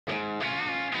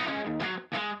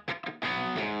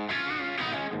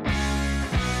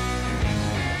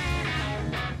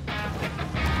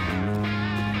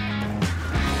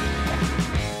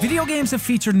Video games have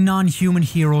featured non-human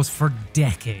heroes for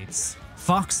decades.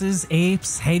 Foxes,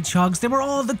 apes, hedgehogs, they were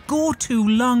all the go-to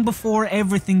long before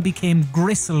everything became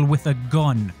gristle with a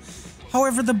gun.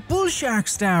 However, the bull shark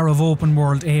star of open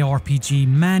world ARPG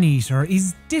Maneater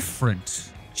is different.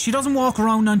 She doesn't walk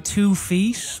around on 2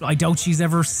 feet, I doubt she's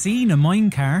ever seen a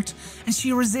minecart, and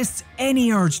she resists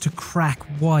any urge to crack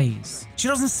wise. She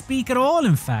doesn't speak at all,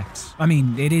 in fact. I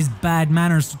mean, it is bad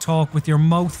manners to talk with your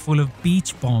mouth full of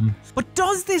beach bum. But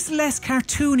does this less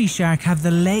cartoony shark have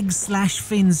the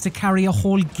legs/fins to carry a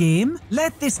whole game?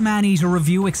 Let this Maneater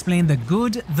review explain the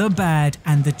good, the bad,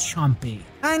 and the chompy.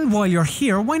 And while you're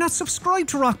here, why not subscribe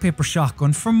to Rock Paper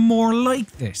Shotgun for more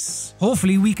like this?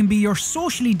 Hopefully we can be your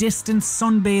socially distanced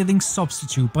sunbathing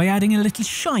substitute by adding a little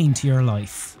shine to your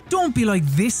life. Don't be like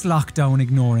this lockdown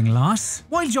ignoring lot.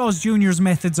 While Jaws Jr.'s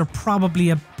methods are probably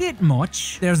a bit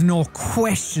much, there's no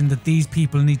question that these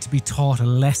people need to be taught a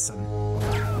lesson.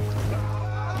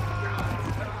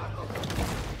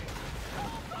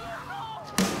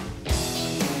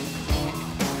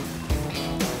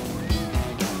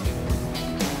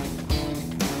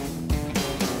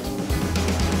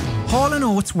 Hall &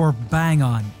 Oates were bang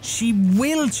on. She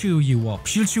will chew you up.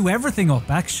 She'll chew everything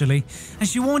up, actually. And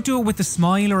she won't do it with a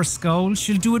smile or a scowl.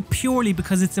 She'll do it purely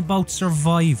because it's about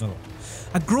survival.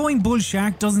 A growing bull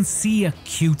shark doesn't see a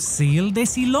cute seal, they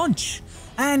see lunch.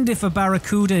 And if a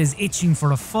barracuda is itching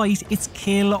for a fight, it's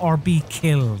kill or be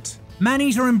killed.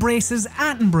 Maneater embraces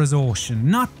Attenborough's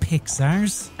ocean, not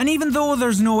Pixar's. And even though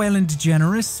there's no Ellen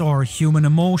DeGeneres or human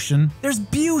emotion, there's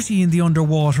beauty in the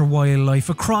underwater wildlife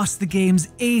across the game's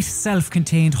 8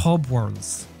 self-contained hub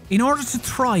worlds. In order to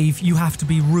thrive, you have to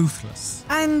be ruthless.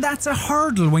 And that's a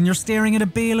hurdle when you're staring at a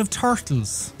bale of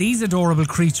turtles. These adorable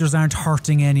creatures aren't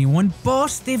hurting anyone,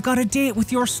 but they've got a date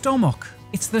with your stomach.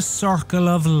 It's the circle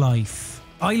of life.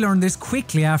 I learned this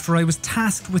quickly after I was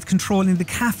tasked with controlling the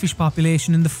catfish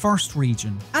population in the first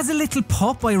region. As a little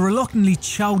pup, I reluctantly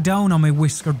chowed down on my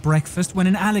whiskered breakfast when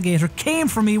an alligator came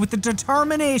for me with the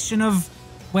determination of,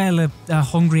 well, a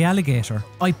hungry alligator.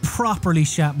 I properly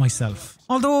shat myself.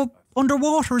 Although,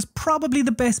 underwater is probably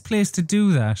the best place to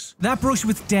do that. That brush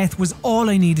with death was all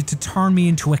I needed to turn me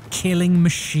into a killing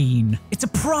machine. It's a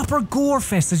proper gore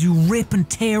fest as you rip and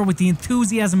tear with the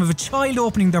enthusiasm of a child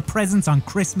opening their presents on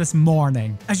Christmas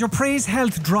morning. As your prey's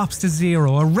health drops to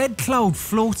 0, a red cloud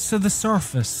floats to the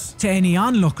surface. To any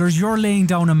onlookers, you're laying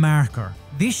down a marker.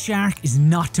 This shark is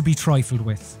not to be trifled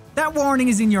with. That warning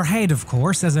is in your head, of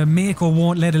course, as a Mako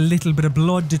won't let a little bit of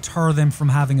blood deter them from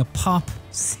having a pop.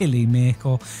 Silly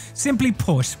Mako. Simply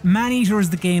put, Maneater is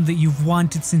the game that you've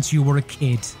wanted since you were a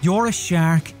kid. You're a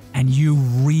shark, and you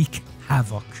wreak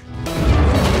havoc. Get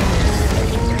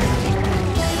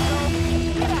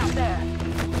out there!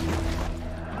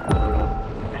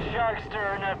 The shark's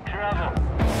stirring up trouble.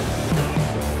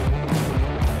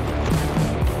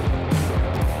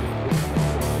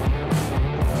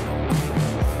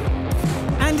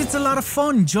 And it's a lot of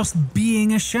fun just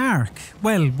being a shark.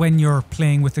 Well, when you're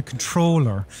playing with a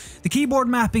controller. The keyboard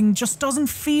mapping just doesn't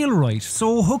feel right,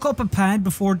 so hook up a pad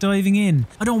before diving in.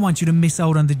 I don't want you to miss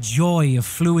out on the joy of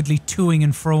fluidly toing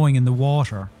and froing in the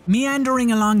water.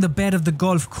 Meandering along the bed of the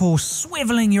Gulf Coast,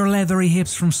 swiveling your leathery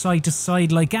hips from side to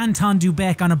side like Anton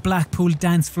Dubek on a Blackpool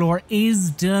dance floor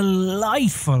is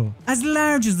delightful. As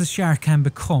large as the shark can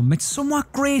become, it's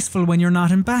somewhat graceful when you're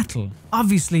not in battle.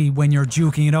 Obviously, when you're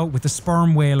duking it out with a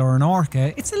sperm whale or an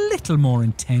orca, it's a little more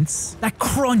intense. That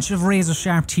crunch of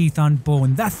razor-sharp teeth on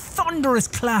bone, that thunderous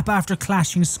clap after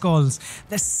clashing skulls,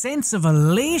 the sense of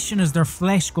elation as their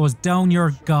flesh goes down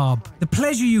your gob. The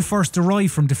pleasure you first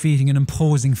derive from defeating an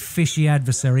imposing fishy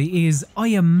adversary is, I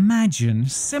imagine,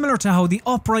 similar to how the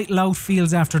upright lout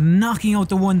feels after knocking out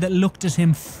the one that looked at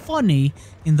him funny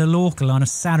in the local on a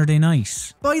Saturday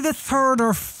night. By the 3rd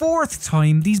or 4th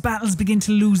time, these battles begin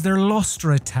to lose their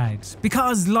lustre a tad,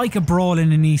 because like a brawl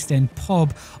in an East End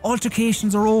pub,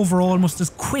 altercations are over almost as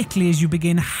quickly as you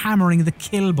begin hammering the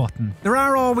kill button. There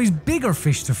are always bigger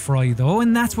fish to fry though,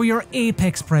 and that's where your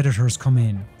apex predators come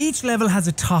in. Each level has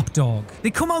a top dog.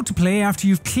 They come out to play after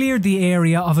you've cleared the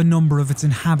area of a number of its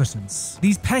inhabitants.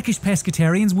 These peckish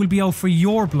pescatarians will be out for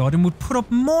your blood and would put up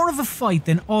more of a fight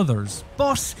than others,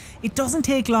 but it doesn't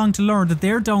take long to learn that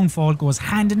their downfall goes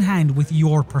hand in hand with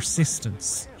your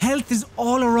persistence. Health is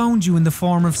all around you in the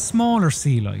form of smaller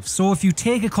sea life, so if you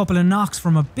take a couple of knocks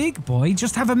from a big boy,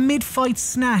 just have a mid-fight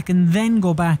snack and then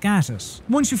go back at it.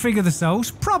 Once you figure this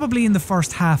out, probably in the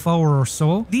first half hour or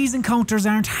so, these encounters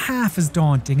aren't half as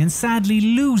daunting and sadly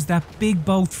lose that big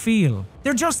bout feel.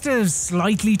 They're just a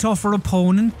slightly tougher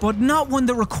opponent, but not one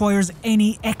that requires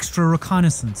any extra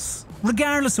reconnaissance.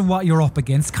 Regardless of what you're up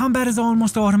against, combat is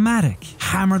almost automatic.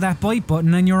 Hammer that bite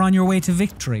button and you're on your way to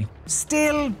victory.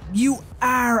 Still, you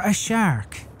are a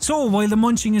shark. So while the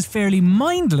munching is fairly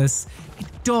mindless, it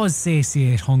does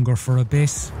satiate hunger for a bit.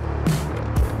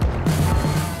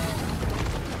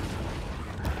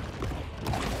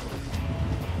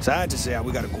 So I just say how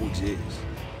we gotta coexist.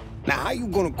 Now, how you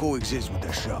gonna coexist with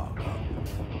that shark?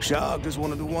 Shark just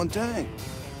wanna do one thing.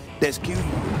 That's kill you,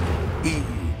 eat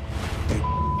you,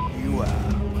 and you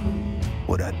out.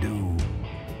 What I do,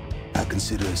 I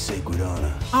consider a sacred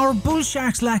honor. Our bull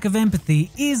shark's lack of empathy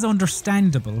is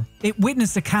understandable. It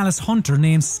witnessed a callous hunter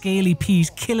named Scaly Pete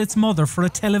kill its mother for a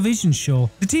television show.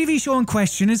 The TV show in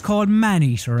question is called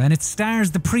Maneater, and it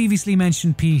stars the previously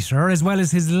mentioned Peter as well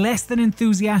as his less than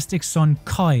enthusiastic son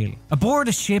Kyle, aboard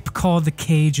a ship called the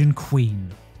Cajun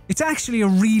Queen. It's actually a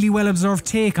really well observed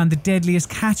take on the Deadliest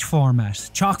Catch format,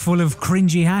 chock full of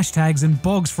cringy hashtags and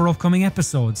bugs for upcoming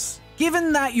episodes.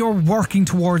 Given that you're working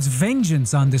towards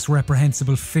vengeance on this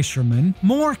reprehensible fisherman,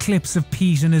 more clips of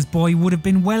Pete and his boy would have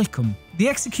been welcome. The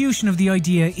execution of the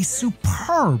idea is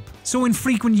superb, so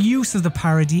infrequent use of the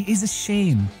parody is a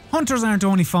shame. Hunters aren't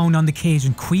only found on the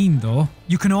Cajun Queen though.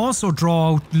 You can also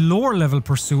draw out lower level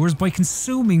pursuers by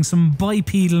consuming some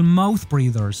bipedal mouth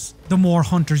breathers. The more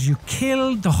hunters you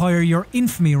kill, the higher your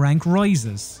infamy rank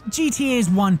rises. GTA's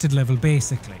wanted level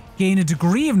basically. Gain a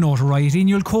degree of notoriety and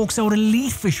you'll coax out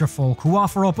elite fisher folk who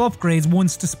offer up upgrades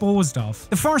once disposed of.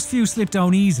 The first few slip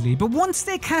down easily, but once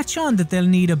they catch on that they'll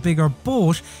need a bigger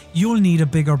boat, you'll need a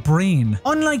bigger brain.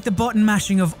 Unlike the button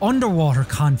mashing of underwater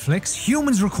conflicts,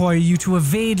 humans require you to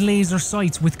evade laser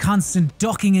sights with constant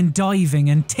ducking and diving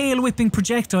and tail whipping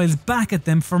projectiles back at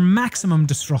them for maximum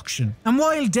destruction. And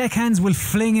while deckhands will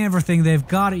fling everything they've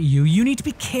got at you, you need to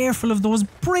be careful of those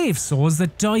brave souls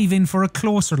that dive in for a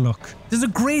closer look. There's a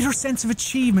greater sense of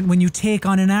achievement when you take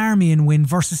on an army and win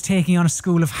versus taking on a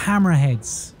school of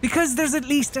hammerheads, because there's at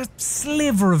least a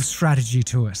sliver of strategy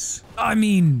to it. I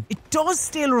mean, it does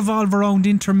still revolve around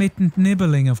intermittent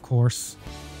nibbling, of course.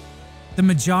 The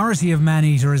majority of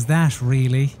Maneater is that,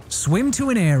 really. Swim to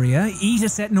an area, eat a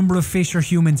set number of fish or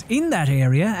humans in that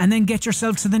area, and then get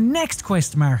yourself to the next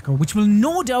quest marker, which will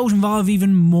no doubt involve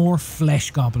even more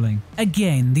flesh gobbling.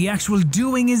 Again, the actual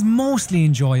doing is mostly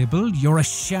enjoyable, you're a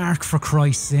shark for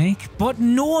Christ's sake, but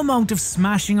no amount of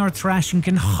smashing or thrashing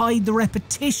can hide the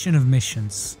repetition of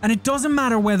missions. And it doesn't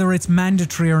matter whether it's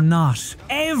mandatory or not,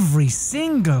 every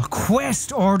single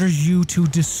quest orders you to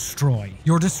destroy.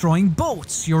 You're destroying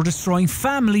boats, you're destroying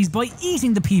families by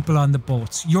eating the people on the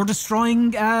boats. You're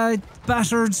destroying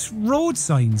battered road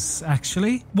signs,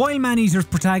 actually. While Maneater's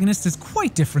protagonist is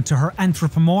quite different to her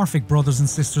anthropomorphic brothers and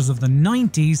sisters of the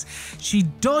 90s, she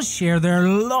does share their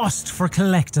lust for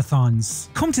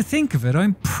collectathons. Come to think of it,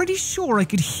 I'm pretty sure I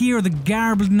could hear the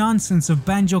garbled nonsense of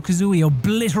Banjo-Kazooie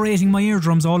obliterating my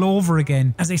eardrums all over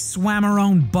again as I swam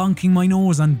around bonking my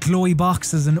nose on glowy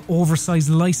boxes and oversized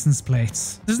license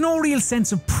plates. There's no real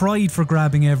sense of pride for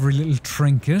grabbing every little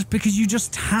trinket because you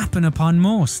just happen upon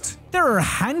most. There are a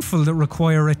handful that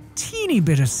require a teeny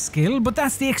bit of skill, but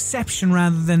that's the exception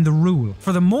rather than the rule.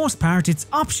 For the most part, it's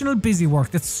optional busy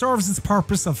work that serves its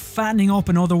purpose of fattening up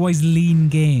an otherwise lean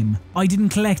game. I didn't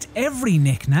collect every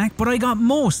knick-knack, but I got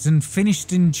most and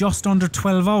finished in just under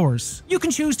 12 hours. You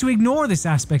can choose to ignore this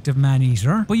aspect of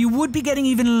Maneater, but you would be getting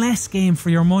even less game for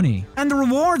your money. And the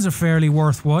rewards are fairly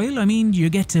worthwhile. I mean, you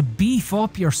get to beef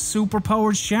up your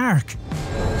superpowered shark.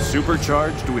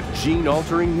 Supercharged with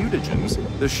gene-altering mutagens,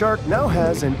 the shark now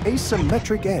has an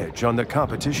asymmetric edge on the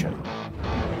competition.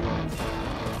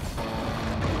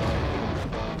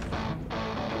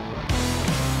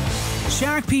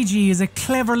 Shark PG is a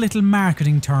clever little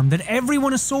marketing term that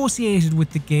everyone associated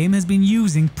with the game has been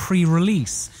using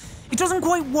pre-release. It doesn't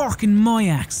quite work in my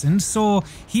accent, so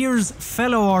here's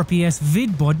fellow RPS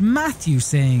vidbud Matthew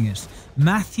saying it.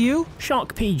 Matthew?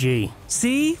 Shark PG.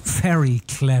 See? Very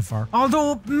clever.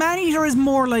 Although Maneater is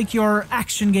more like your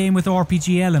action game with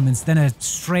RPG elements than a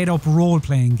straight up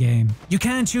role-playing game. You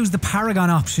can't choose the Paragon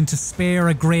option to spare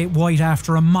a great white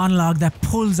after a monologue that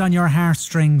pulls on your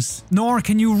heartstrings. Nor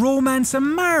can you romance a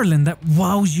marlin that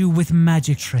wows you with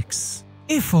magic tricks.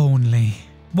 If only.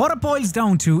 What it boils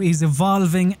down to is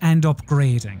evolving and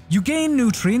upgrading. You gain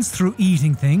nutrients through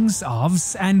eating things,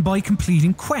 OVs, and by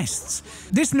completing quests.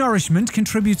 This nourishment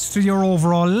contributes to your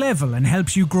overall level and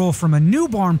helps you grow from a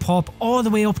newborn pup all the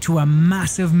way up to a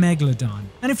massive megalodon.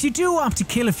 And if you do opt to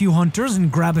kill a few hunters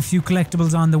and grab a few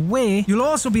collectibles on the way, you'll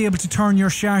also be able to turn your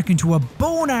shark into a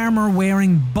bone armor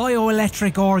wearing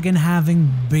bioelectric organ having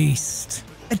beast.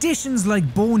 Additions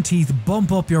like bone teeth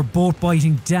bump up your boat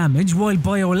biting damage, while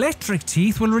bioelectric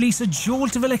teeth will release a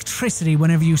jolt of electricity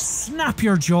whenever you snap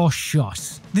your jaw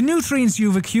shut. The nutrients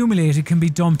you've accumulated can be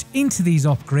dumped into these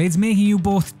upgrades, making you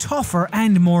both tougher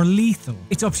and more lethal.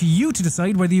 It's up to you to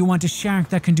decide whether you want a shark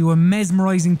that can do a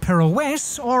mesmerizing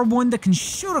pirouette or one that can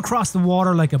shoot across the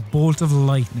water like a bolt of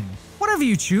lightning. Whatever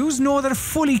you choose, know that a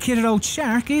fully kitted out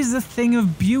shark is a thing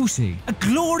of beauty. A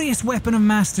glorious weapon of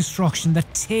mass destruction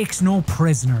that takes no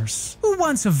prisoners. Who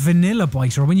wants a vanilla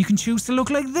biter when you can choose to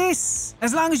look like this?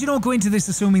 As long as you don't go into this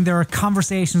assuming there are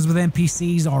conversations with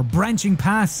NPCs or branching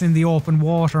paths in the open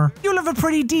water, you'll have a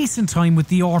pretty decent time with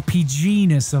the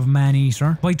RPG-ness of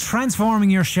Maneater by transforming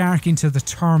your shark into the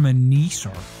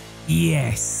Terminator.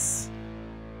 Yes.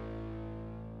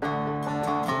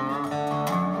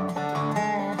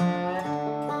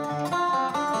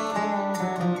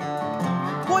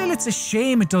 It's a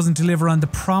shame it doesn't deliver on the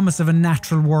promise of a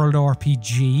natural world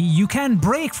RPG. You can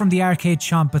break from the arcade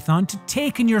chompathon to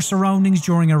take in your surroundings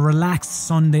during a relaxed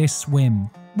Sunday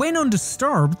swim. When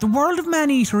undisturbed, the world of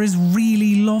Maneater is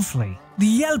really lovely. The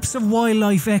yelps of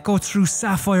wildlife echo through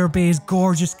Sapphire Bay's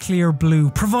gorgeous clear blue,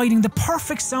 providing the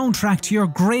perfect soundtrack to your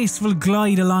graceful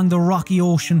glide along the rocky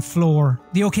ocean floor.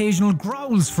 The occasional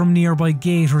growls from nearby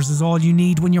gators is all you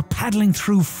need when you're paddling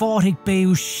through Photic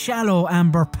Bay's shallow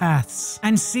amber paths.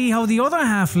 And see how the other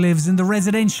half lives in the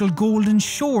residential golden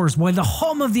shores while the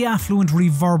hum of the affluent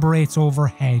reverberates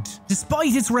overhead.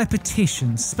 Despite its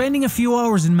repetition, spending a few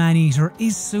hours in Maneater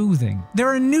is soothing. There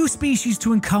are new species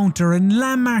to encounter and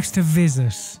landmarks to visit.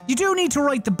 You do need to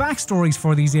write the backstories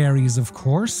for these areas, of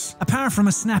course. Apart from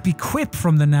a snappy quip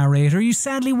from the narrator, you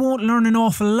sadly won't learn an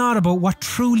awful lot about what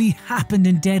truly happened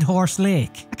in Dead Horse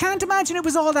Lake. I can't imagine it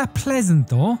was all that pleasant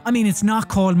though. I mean, it's not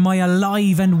called My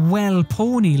Alive and Well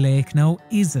Pony Lake now,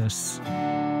 is it?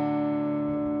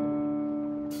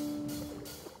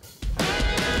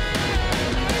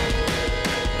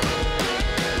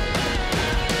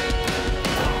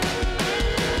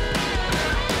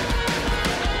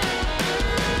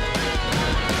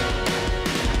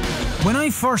 When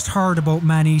I first heard about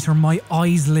Maneater, my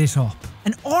eyes lit up.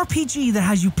 An RPG that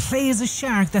has you play as a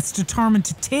shark that's determined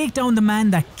to take down the man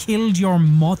that killed your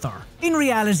mother. In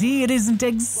reality, it isn't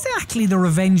exactly the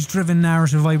revenge-driven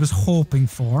narrative I was hoping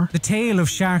for. The tale of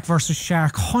shark versus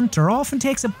shark hunter often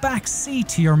takes a back seat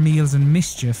to your meals and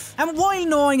mischief. And while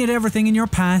gnawing at everything in your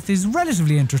path is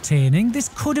relatively entertaining, this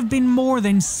could have been more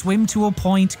than swim to a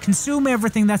point, consume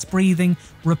everything that's breathing,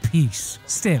 repeat.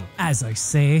 Still, as I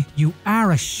say, you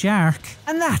are a shark,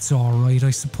 and that's alright,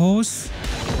 I suppose.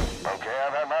 Okay,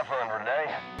 I've had my fun for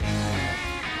today.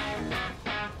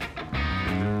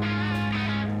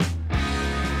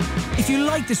 If you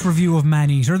like this review of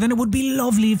Maneater, then it would be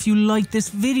lovely if you liked this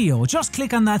video. Just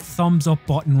click on that thumbs up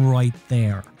button right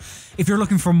there. If you're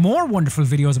looking for more wonderful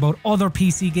videos about other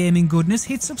PC gaming goodness,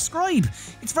 hit subscribe.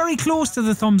 It's very close to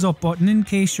the thumbs up button in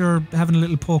case you're having a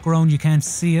little poke around you can't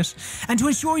see it. And to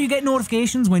ensure you get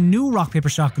notifications when new Rock Paper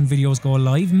Shotgun videos go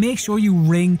live, make sure you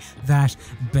ring that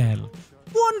bell.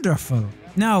 Wonderful.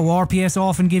 Now, RPS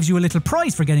often gives you a little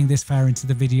prize for getting this far into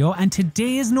the video, and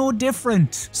today is no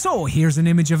different. So here's an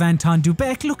image of Anton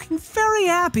Dubek looking very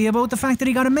happy about the fact that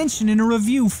he got a mention in a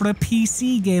review for a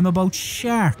PC game about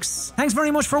sharks. Thanks very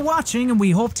much for watching, and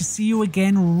we hope to see you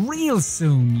again real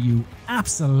soon, you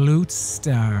absolute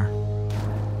star.